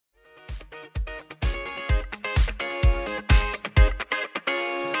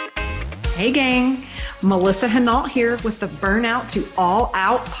Hey gang, Melissa Henault here with the Burnout to All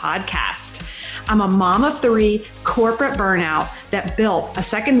Out podcast. I'm a mom of three, corporate burnout that built a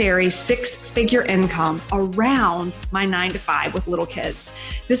secondary 6-figure income around my 9-to-5 with little kids.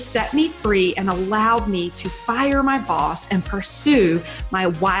 This set me free and allowed me to fire my boss and pursue my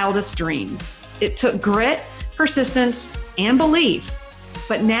wildest dreams. It took grit, persistence, and belief.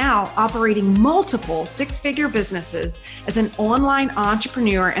 But now, operating multiple 6-figure businesses as an online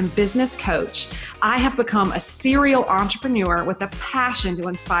entrepreneur and business coach, I have become a serial entrepreneur with a passion to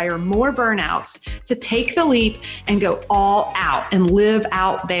inspire more burnouts to take the leap and go all out and live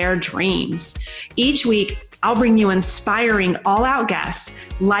out their dreams. Each week, I'll bring you inspiring all-out guests,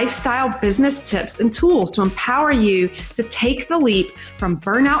 lifestyle business tips, and tools to empower you to take the leap from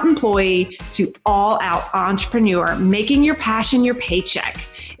burnout employee to all-out entrepreneur, making your passion your paycheck.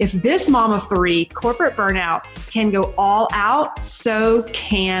 If this mom of three, corporate burnout, can go all out, so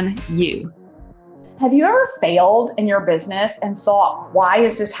can you. Have you ever failed in your business and thought, why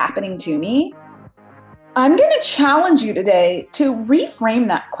is this happening to me? I'm going to challenge you today to reframe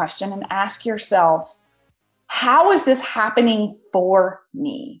that question and ask yourself, how is this happening for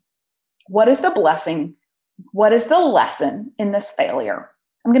me? What is the blessing? What is the lesson in this failure?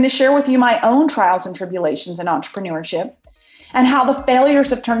 I'm going to share with you my own trials and tribulations in entrepreneurship and how the failures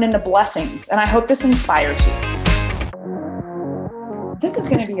have turned into blessings. And I hope this inspires you. This is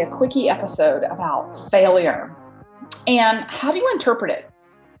going to be a quickie episode about failure and how do you interpret it?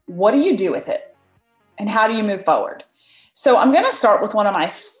 What do you do with it? And how do you move forward? So I'm going to start with one of my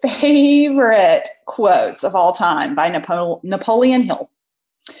favorite quotes of all time by Napoleon Hill.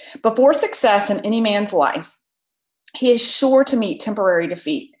 Before success in any man's life, he is sure to meet temporary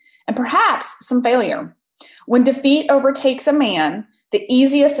defeat and perhaps some failure. When defeat overtakes a man, the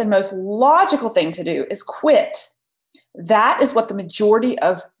easiest and most logical thing to do is quit. That is what the majority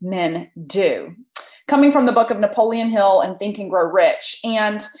of men do. Coming from the book of Napoleon Hill and Think and Grow Rich.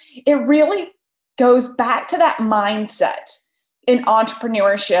 And it really goes back to that mindset in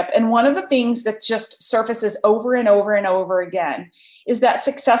entrepreneurship. And one of the things that just surfaces over and over and over again is that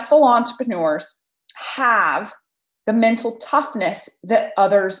successful entrepreneurs have the mental toughness that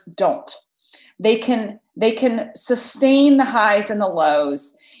others don't. They can sustain the highs and the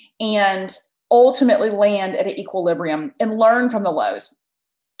lows and ultimately land at an equilibrium and learn from the lows.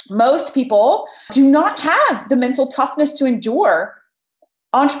 Most people do not have the mental toughness to endure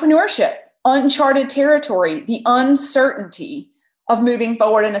entrepreneurship, uncharted territory, the uncertainty of moving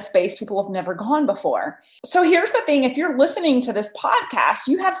forward in a space people have never gone before. So here's the thing. If you're listening to this podcast,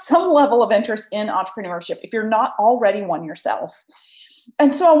 you have some level of interest in entrepreneurship if you're not already one yourself.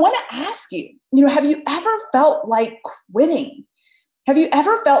 And so I want to ask you, have you ever felt like quitting? Have you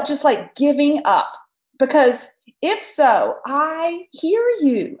ever felt just like giving up? Because if so, I hear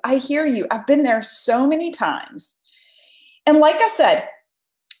you. I've been there so many times. And like I said,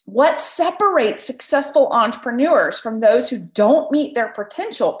 what separates successful entrepreneurs from those who don't meet their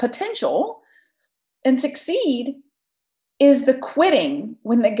potential and succeed is the quitting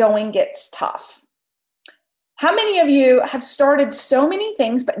when the going gets tough. How many of you have started so many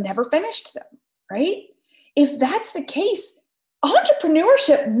things but never finished them, right? If that's the case,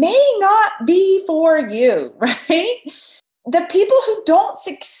 entrepreneurship may not be for you, right? The people who don't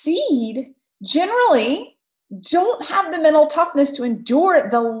succeed generally don't have the mental toughness to endure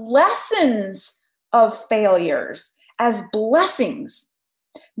the lessons of failures as blessings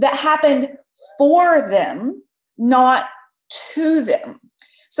that happened for them, not to them.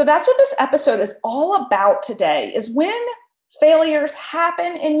 So that's what this episode is all about today, is when failures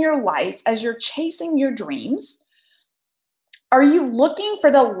happen in your life as you're chasing your dreams, are you looking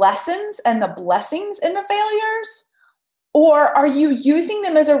for the lessons and the blessings in the failures? Or are you using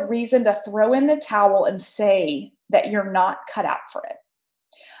them as a reason to throw in the towel and say that you're not cut out for it?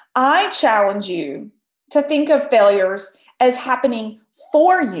 I challenge you to think of failures as happening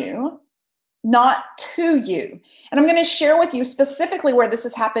for you, not to you. And I'm going to share with you specifically where this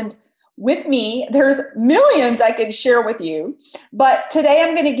has happened with me. There's millions I could share with you, but today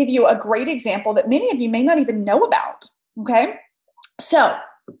I'm going to give you a great example that many of you may not even know about. Okay. So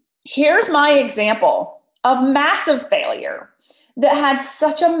here's my example of massive failure that had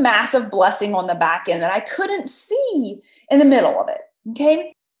such a massive blessing on the back end that I couldn't see in the middle of it.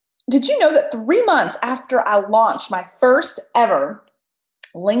 Okay. Did you know that 3 months after I launched my first ever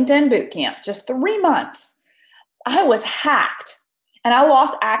LinkedIn bootcamp, just 3 months, I was hacked and I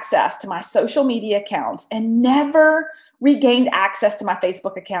lost access to my social media accounts and never regained access to my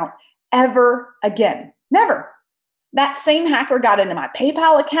Facebook account ever again. Never. That same hacker got into my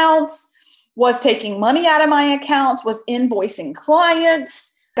PayPal accounts, was taking money out of my accounts, was invoicing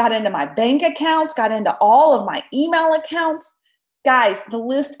clients, got into my bank accounts, got into all of my email accounts. Guys, the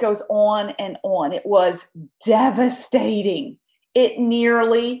list goes on and on. It was devastating. It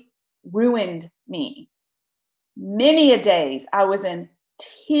nearly ruined me. Many a days I was in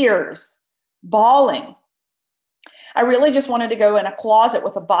tears, bawling. I really just wanted to go in a closet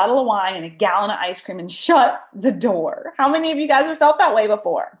with a bottle of wine and a gallon of ice cream and shut the door. How many of you guys have felt that way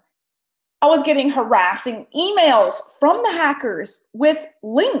before? I was getting harassing emails from the hackers with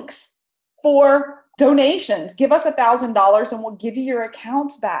links for donations. Give us $1,000 and we'll give you your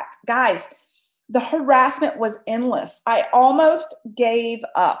accounts back. Guys, the harassment was endless. I almost gave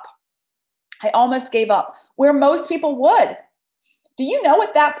up. Where most people would. Do you know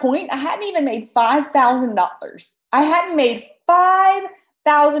at that point, I hadn't even made $5,000. I hadn't made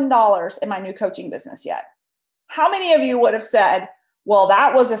 $5,000 in my new coaching business yet. How many of you would have said, well,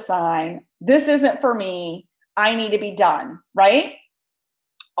 that was a sign. This isn't for me. I need to be done, right?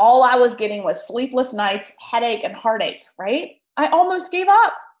 All I was getting was sleepless nights, headache, and heartache, right? I almost gave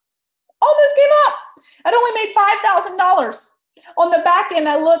up. I'd only made $5,000. On the back end,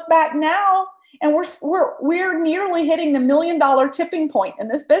 I look back now, and we're nearly hitting the $1 million tipping point in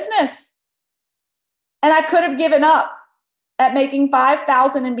this business. And I could have given up at making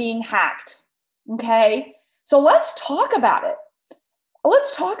 $5,000 and being hacked. Okay. So let's talk about it.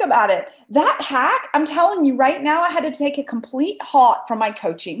 That hack, I'm telling you right now, I had to take a complete halt from my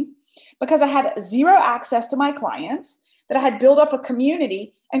coaching because I had zero access to my clients that I had built up a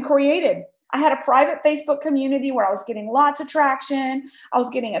community and created. I had a private Facebook community where I was getting lots of traction. I was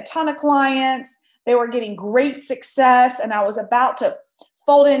getting a ton of clients. They were getting great success. And I was about to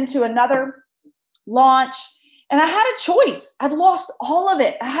fold into another launch. And I had a choice. I'd lost all of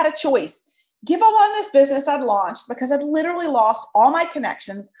it. I had a choice. Give up on this business I'd launched because I'd literally lost all my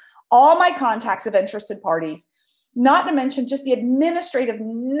connections, all my contacts of interested parties, not to mention just the administrative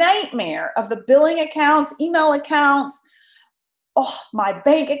nightmare of the billing accounts, email accounts, my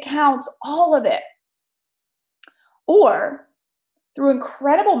bank accounts, all of it. Or through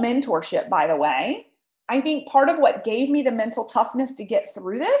incredible mentorship, by the way, I think part of what gave me the mental toughness to get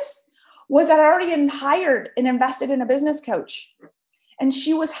through this was that I already had hired and invested in a business coach. And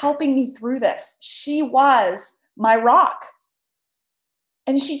she was helping me through this. She was my rock.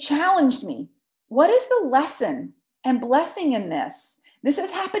 And she challenged me. What is the lesson and blessing in this? This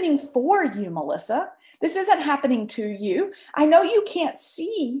is happening for you, Melissa. This isn't happening to you. I know you can't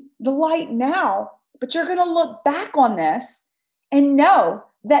see the light now, but you're going to look back on this and know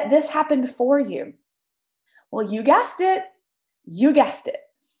that this happened for you. Well, you guessed it.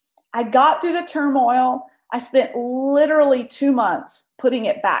 I got through the turmoil. I spent literally 2 months putting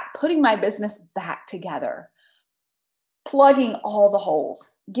my business back together, plugging all the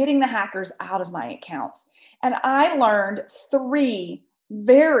holes, getting the hackers out of my accounts. And I learned 3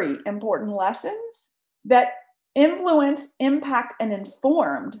 very important lessons that influenced, impact, and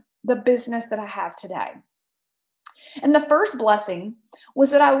informed the business that I have today. And the first blessing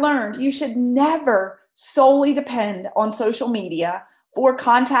was that I learned you should never solely depend on social media for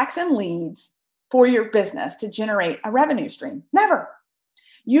contacts and leads for your business to generate a revenue stream. Never.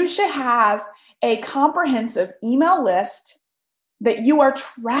 You should have a comprehensive email list that you are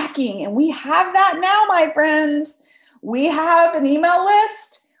tracking. And we have that now, my friends. We have an email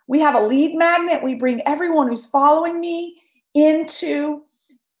list. We have a lead magnet. We bring everyone who's following me into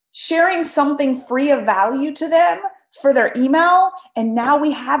sharing something free of value to them for their email. And now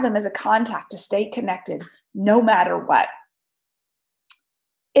we have them as a contact to stay connected no matter what.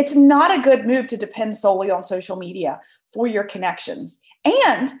 It's not a good move to depend solely on social media for your connections.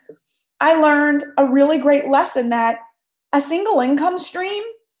 And I learned a really great lesson that a single income stream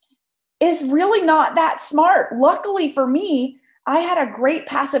is really not that smart. Luckily for me, I had a great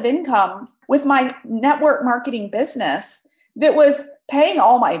passive income with my network marketing business that was paying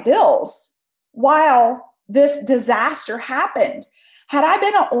all my bills while this disaster happened. Had I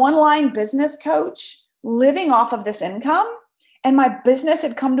been an online business coach living off of this income, and my business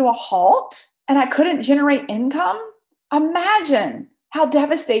had come to a halt and I couldn't generate income, imagine how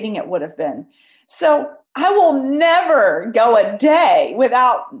devastating it would have been. So I will never go a day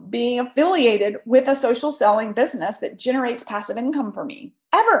without being affiliated with a social selling business that generates passive income for me,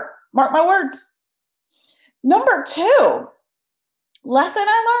 ever. Mark my words. Number 2, lesson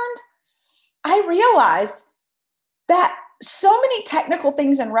I learned, I realized that so many technical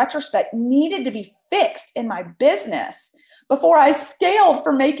things in retrospect needed to be fixed in my business before I scaled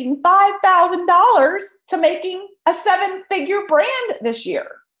from making $5,000 to making a 7-figure brand this year.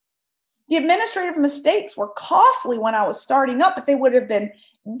 The administrative mistakes were costly when I was starting up, but they would have been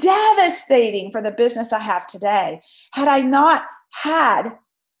devastating for the business I have today had I not had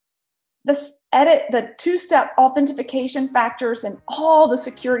edit the two-step authentication factors and all the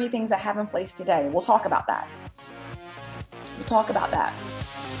security things I have in place today. We'll talk about that.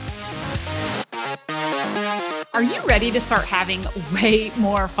 Are you ready to start having way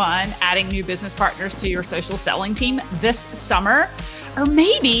more fun adding new business partners to your social selling team this summer? Or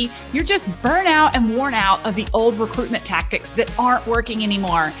maybe you're just burnt out and worn out of the old recruitment tactics that aren't working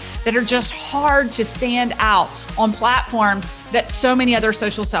anymore, that are just hard to stand out on platforms that so many other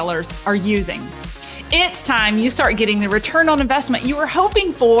social sellers are using. It's time you start getting the return on investment you were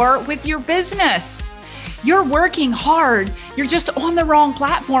hoping for with your business. You're working hard. You're just on the wrong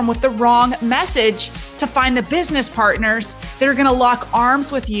platform with the wrong message to find the business partners that are going to lock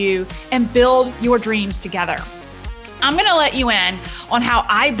arms with you and build your dreams together. I'm going to let you in on how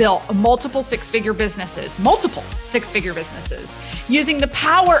I built multiple six-figure businesses using the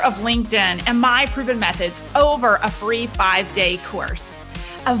power of LinkedIn and my proven methods over a free 5-day course.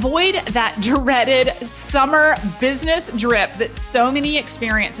 Avoid that dreaded summer business drip that so many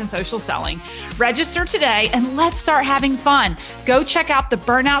experience in social selling. Register today and let's start having fun. Go check out the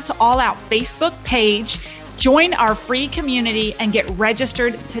Burnout to All Out Facebook page. Join our free community and get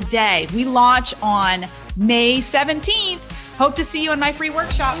registered today. We launch on May 17th. Hope to see you in my free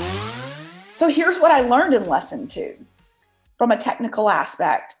workshop. So here's what I learned in lesson 2 from a technical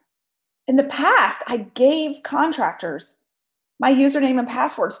aspect. In the past, I gave contractors my username and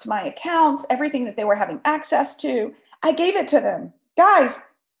passwords to my accounts, everything that they were having access to. I gave it to them. Guys,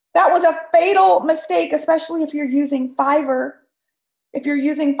 that was a fatal mistake, especially if you're using Fiverr. If you're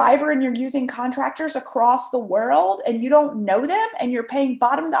using Fiverr and you're using contractors across the world and you don't know them and you're paying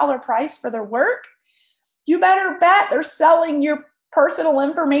bottom dollar price for their work, you better bet they're selling your personal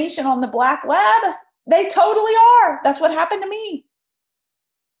information on the black web. They totally are. That's what happened to me.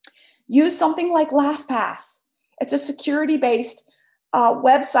 Use something like LastPass. It's a security-based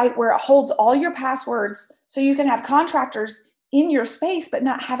website where it holds all your passwords so you can have contractors in your space but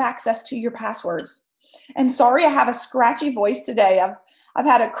not have access to your passwords. And sorry, I have a scratchy voice today. I've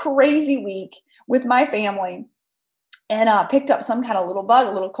had a crazy week with my family and picked up some kind of little bug,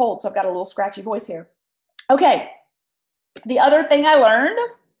 a little cold, so I've got a little scratchy voice here. Okay, the other thing I learned,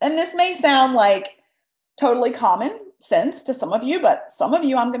 and this may sound like totally common sense to some of you, but some of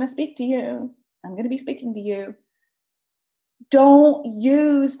you, I'm going to speak to you. I'm going to be speaking to you. Don't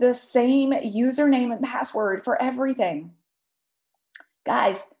use the same username and password for everything.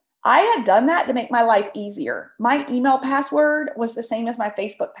 Guys, I had done that to make my life easier. My email password was the same as my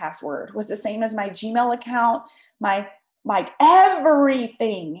Facebook password, was the same as my Gmail account, my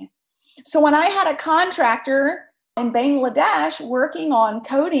everything. So when I had a contractor in Bangladesh working on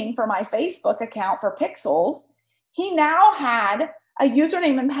coding for my Facebook account for Pixels, he now had a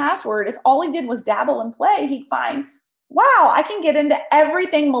username and password. If all he did was dabble and play, he'd find, wow, I can get into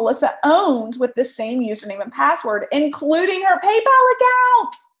everything Melissa owns with the same username and password, including her PayPal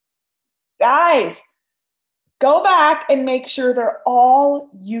account. Guys, go back and make sure they're all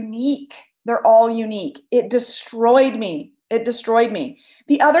unique. They're all unique. It destroyed me.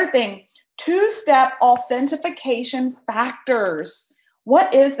 The other thing, two-step authentication factors.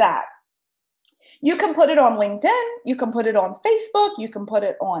 What is that? You can put it on LinkedIn. You can put it on Facebook. You can put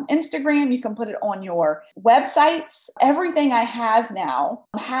it on Instagram. You can put it on your websites. Everything I have now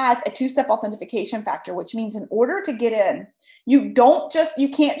has a two-step authentication factor, which means in order to get in, you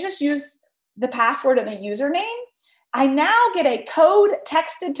can't just use the password and the username. I now get a code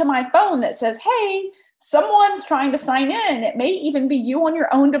texted to my phone that says, hey, someone's trying to sign in. It may even be you on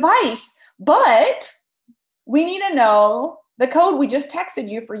your own device, but we need to know the code we just texted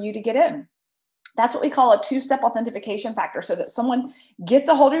you for you to get in. That's what we call a two-step authentication factor, so that someone gets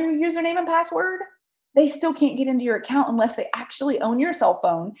a hold of your username and password, they still can't get into your account unless they actually own your cell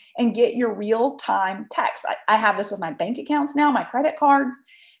phone and get your real-time text. I have this with my bank accounts now, my credit cards,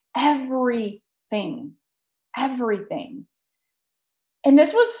 everything. And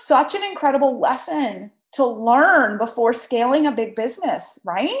this was such an incredible lesson to learn before scaling a big business,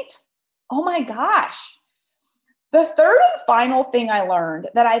 right? Oh my gosh. The third and final thing I learned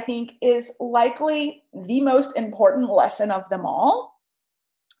that I think is likely the most important lesson of them all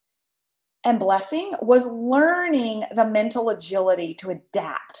and blessing was learning the mental agility to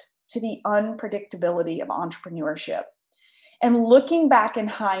adapt to the unpredictability of entrepreneurship. And looking back in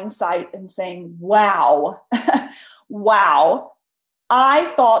hindsight and saying, wow, I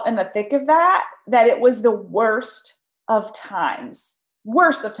thought in the thick of that it was the worst of times.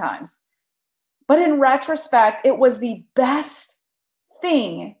 But in retrospect, it was the best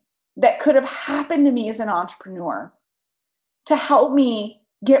thing that could have happened to me as an entrepreneur to help me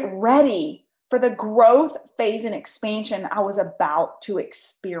get ready for the growth phase and expansion I was about to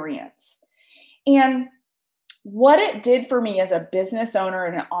experience. And what it did for me as a business owner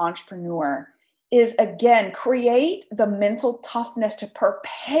and an entrepreneur is, again, create the mental toughness to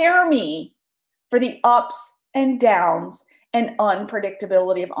prepare me for the ups and downs and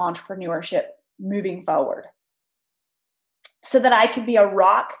unpredictability of entrepreneurship moving forward, so that I could be a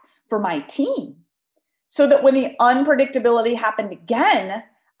rock for my team, so that when the unpredictability happened again,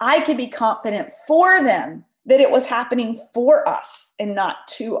 I could be confident for them that it was happening for us and not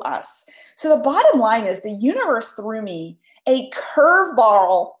to us. So the bottom line is, the universe threw me a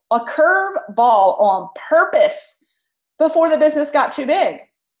curveball on purpose before the business got too big,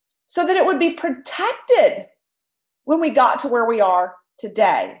 so that it would be protected when we got to where we are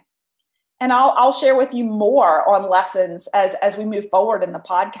today. And I'll share with you more on lessons as we move forward in the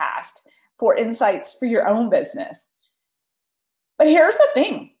podcast for insights for your own business. But here's the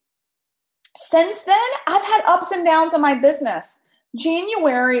thing. Since then, I've had ups and downs in my business.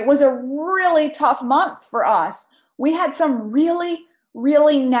 January was a really tough month for us. We had some really,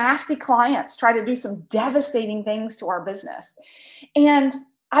 really nasty clients try to do some devastating things to our business. And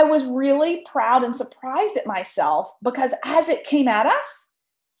I was really proud and surprised at myself, because as it came at us,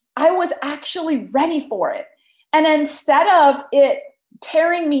 I was actually ready for it. And instead of it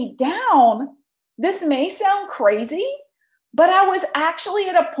tearing me down, this may sound crazy, but I was actually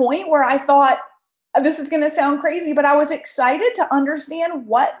at a point where I thought, this is going to sound crazy, but I was excited to understand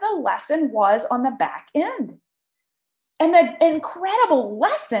what the lesson was on the back end. And the incredible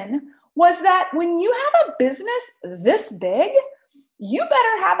lesson was that when you have a business this big, you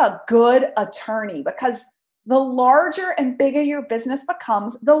better have a good attorney, because the larger and bigger your business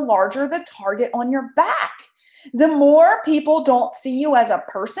becomes, the larger the target on your back. The more people don't see you as a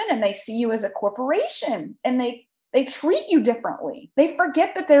person and they see you as a corporation, and they treat you differently. They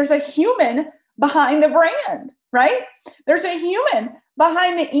forget that there's a human behind the brand, right? There's a human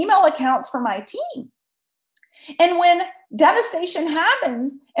behind the email accounts for my team. And when devastation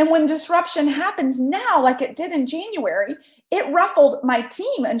happens and when disruption happens now, like it did in January, it ruffled my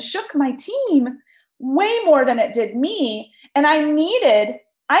team and shook my team way more than it did me. And I needed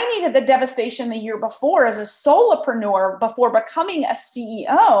the devastation the year before as a solopreneur before becoming a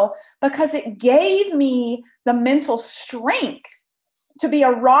CEO, because it gave me the mental strength to be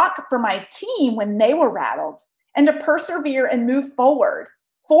a rock for my team when they were rattled, and to persevere and move forward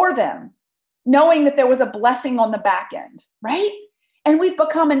for them, knowing that there was a blessing on the back end, right? And we've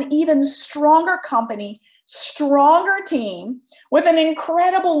become an even stronger company, stronger team, with an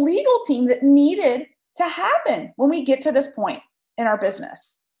incredible legal team that needed to happen when we get to this point in our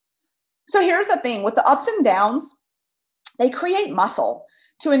business. So here's the thing, with the ups and downs, they create muscle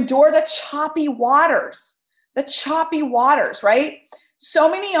to endure the choppy waters, right? So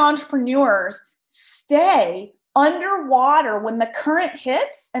many entrepreneurs stay underwater when the current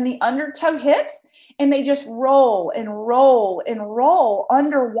hits and the undertow hits, and they just roll and roll and roll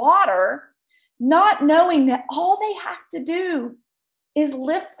underwater, not knowing that all they have to do is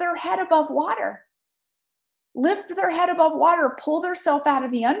lift their head above water. Pull themselves out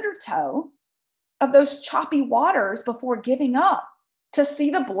of the undertow of those choppy waters before giving up, to see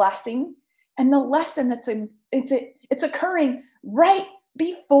the blessing and the lesson it's occurring right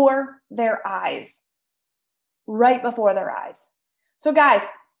before their eyes. So guys,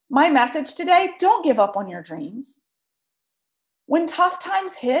 my message today, don't give up on your dreams. When tough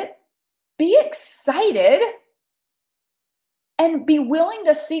times hit, be excited and be willing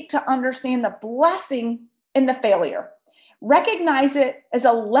to seek to understand the blessing in the failure. Recognize it as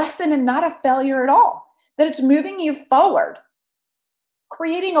a lesson and not a failure at all, that it's moving you forward,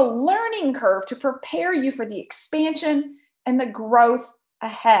 creating a learning curve to prepare you for the expansion and the growth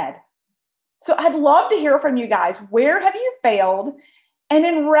ahead. So I'd love to hear from you guys. Where have you failed? And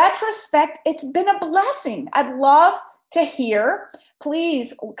in retrospect, it's been a blessing. I'd love to hear.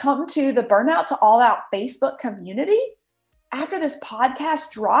 Please come to the Burnout to All Out Facebook community after this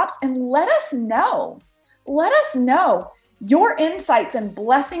podcast drops and let us know. Let us know your insights and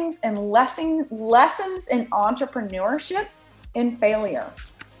blessings and lessons in entrepreneurship and failure.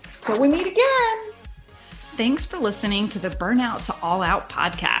 Till we meet again. Thanks for listening to the Burnout to All Out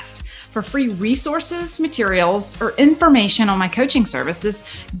podcast. For free resources, materials, or information on my coaching services,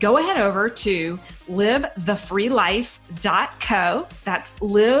 go ahead over to livethefreelife.co. That's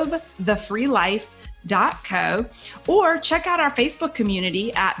livethefreelife.co. or check out our Facebook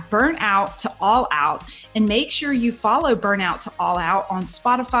community at Burnout to All Out, and make sure you follow Burnout to All Out on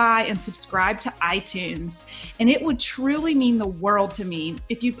Spotify and subscribe to iTunes. And it would truly mean the world to me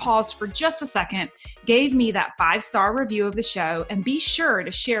if you paused for just a second, gave me that 5-star review of the show, and be sure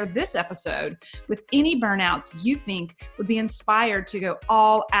to share this episode with any burnouts you think would be inspired to go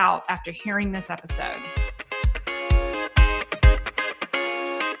all out after hearing this episode.